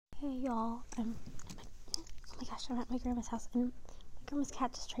Hey y'all, oh my gosh, I'm at my grandma's house and my grandma's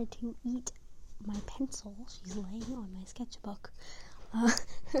cat just tried to eat my pencil. She's laying on my sketchbook.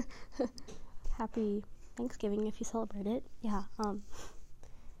 Happy Thanksgiving if you celebrate it. Yeah,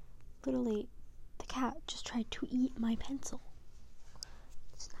 literally, the cat just tried to eat my pencil.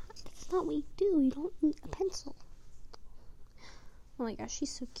 That's not what you do. You don't eat a pencil. Oh my gosh, she's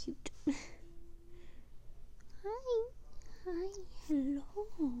so cute. Hi, hello.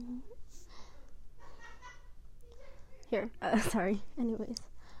 Here, sorry. Anyways.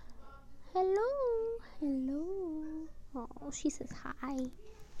 Hello. Oh, she says hi. You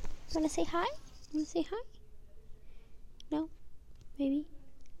wanna say hi? No? Maybe?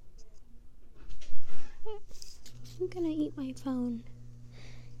 I'm gonna eat my phone.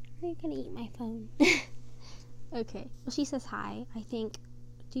 You're gonna eat my phone. Okay. Well, she says hi, I think.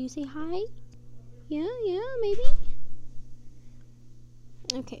 Do you say hi? Yeah, maybe?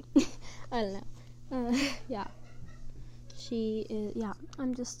 Okay. I don't know. Yeah. She is, yeah,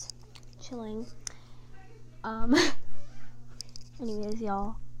 I'm just chilling. Anyways,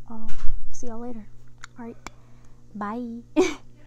 y'all, I'll see y'all later. Alright. Bye.